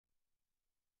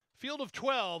Field of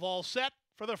 12 all set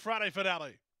for the Friday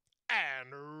finale.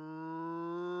 And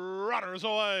runners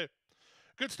away.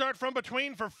 Good start from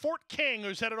between for Fort King,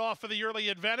 who's headed off for the early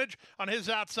advantage. On his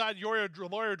outside, Lawyer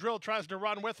Drill tries to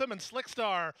run with him, and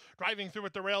Slickstar driving through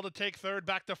at the rail to take third,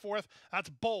 back to fourth. That's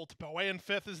Bolt. Away in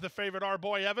fifth is the favorite, Our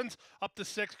Boy Evans. Up to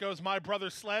sixth goes My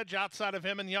Brother Sledge. Outside of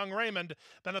him and Young Raymond.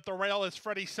 Then at the rail is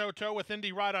Freddie Soto with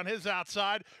Indy Ride on his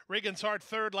outside. Regan's Heart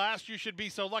third last. You Should Be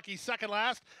So Lucky second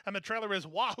last. And the trailer is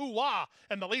Wahoo Wah.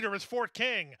 And the leader is Fort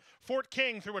King. Fort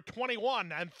King through a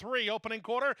 21-3 opening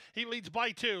quarter. He leads by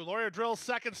 2. Lawyer Drill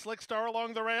second, Slickstar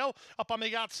along the rail. Up on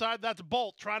the outside, that's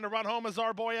Bolt. Trying to run home is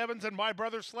Our Boy Evans and My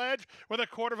Brother Sledge with a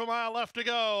quarter of a mile left to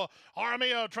go.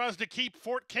 Armio tries to keep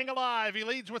Fort King alive. He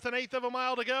leads with an eighth of a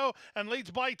mile to go and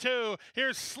leads by 2.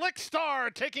 Here's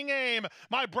Slickstar taking aim.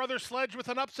 My Brother Sledge with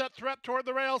an upset threat toward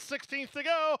the rail. 16th to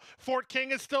go. Fort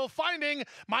King is still finding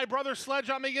My Brother Sledge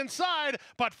on the inside,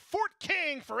 but Fort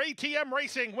King for ATM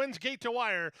Racing wins gate to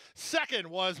wire. Second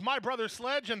was My Brother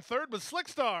Sledge, and third was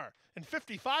Slickstar in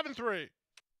 55-3.